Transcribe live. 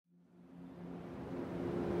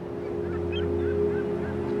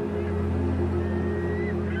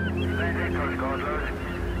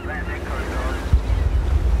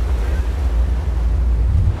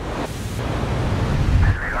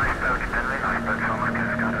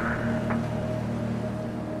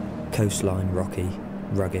Coastline rocky,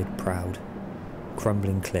 rugged, proud,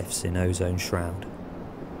 crumbling cliffs in ozone shroud,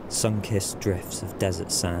 sun-kissed drifts of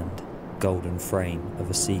desert sand, golden frame of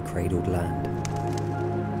a sea-cradled land.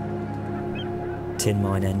 Tin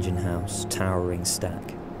mine engine house, towering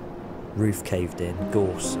stack, roof caved in,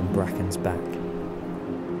 gorse and bracken's back.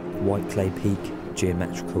 White clay peak,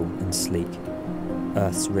 geometrical and sleek,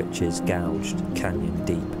 earth's riches gouged, canyon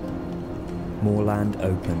deep. Moorland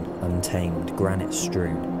open, untamed, granite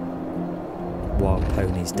strewn. Wild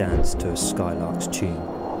ponies dance to a skylark's tune.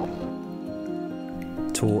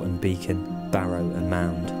 Tor and beacon, barrow and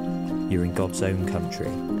mound, you're in God's own country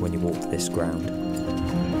when you walk this ground.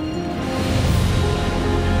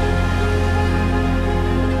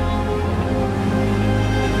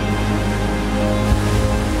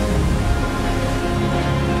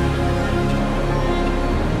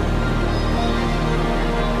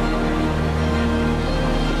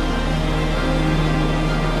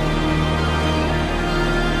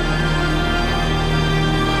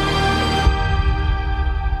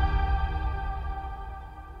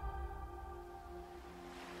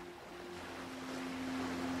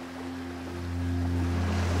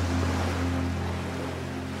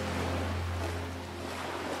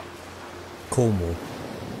 Cornwall.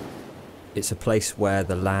 It's a place where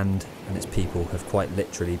the land and its people have quite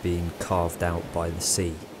literally been carved out by the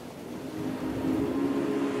sea.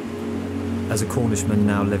 As a Cornishman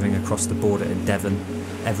now living across the border in Devon,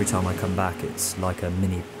 every time I come back it's like a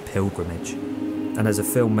mini pilgrimage. And as a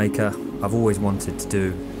filmmaker, I've always wanted to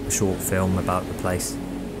do a short film about the place.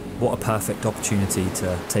 What a perfect opportunity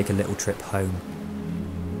to take a little trip home.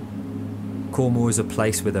 Cornwall is a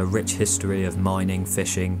place with a rich history of mining,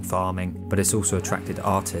 fishing, farming, but it's also attracted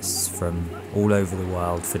artists from all over the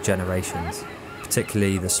world for generations,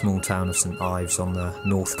 particularly the small town of St Ives on the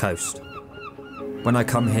north coast. When I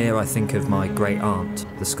come here I think of my great aunt,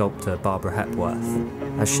 the sculptor Barbara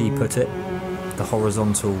Hepworth. As she put it, the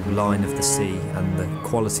horizontal line of the sea and the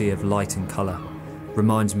quality of light and colour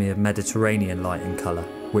reminds me of Mediterranean light and colour,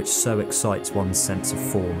 which so excites one's sense of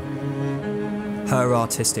form. Her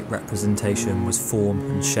artistic representation was form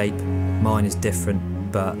and shape. Mine is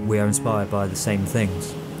different, but we are inspired by the same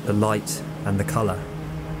things, the light and the colour,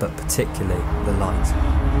 but particularly the light.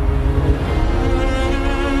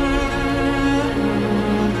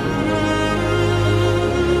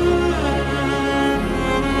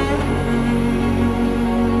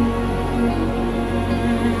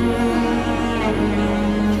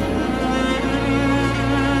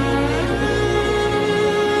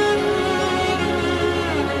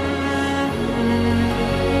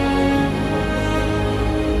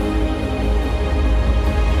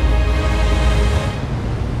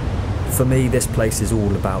 For me, this place is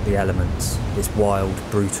all about the elements. It's wild,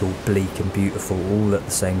 brutal, bleak and beautiful all at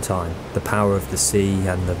the same time. The power of the sea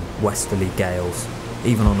and the westerly gales.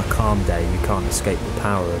 Even on a calm day, you can't escape the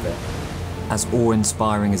power of it. As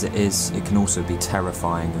awe-inspiring as it is, it can also be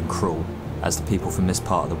terrifying and cruel, as the people from this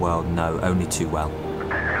part of the world know only too well.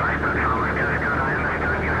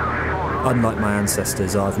 Unlike my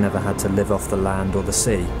ancestors, I've never had to live off the land or the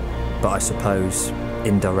sea, but I suppose,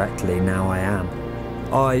 indirectly, now I am.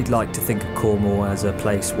 I like to think of Cornwall as a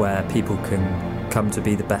place where people can come to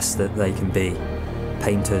be the best that they can be.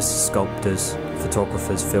 Painters, sculptors,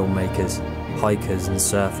 photographers, filmmakers, hikers and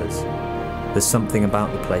surfers. There's something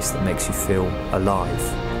about the place that makes you feel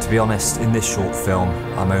alive. To be honest, in this short film,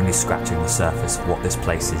 I'm only scratching the surface of what this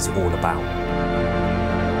place is all about.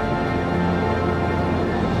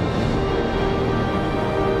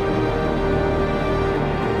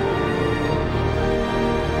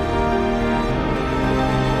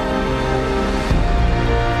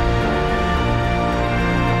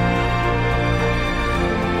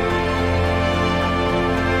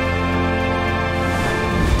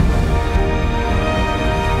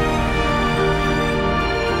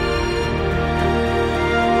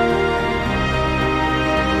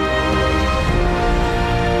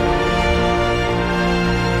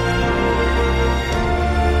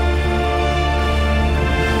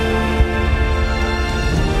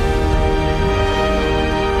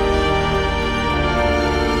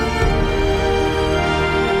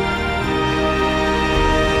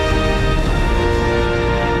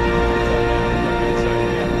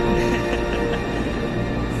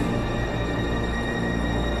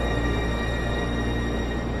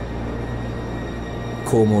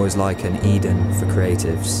 Cornwall is like an Eden for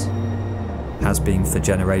creatives. Has been for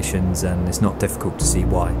generations, and it's not difficult to see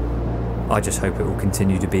why. I just hope it will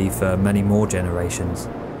continue to be for many more generations.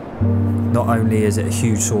 Not only is it a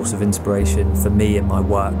huge source of inspiration for me in my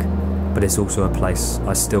work, but it's also a place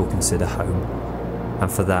I still consider home. And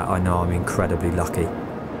for that I know I'm incredibly lucky.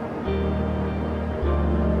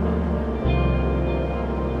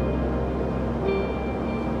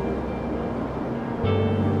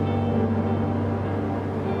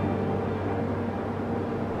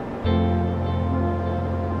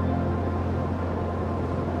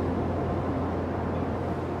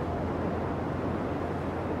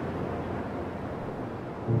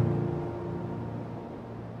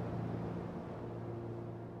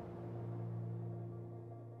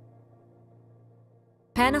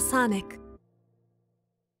 Panasonic.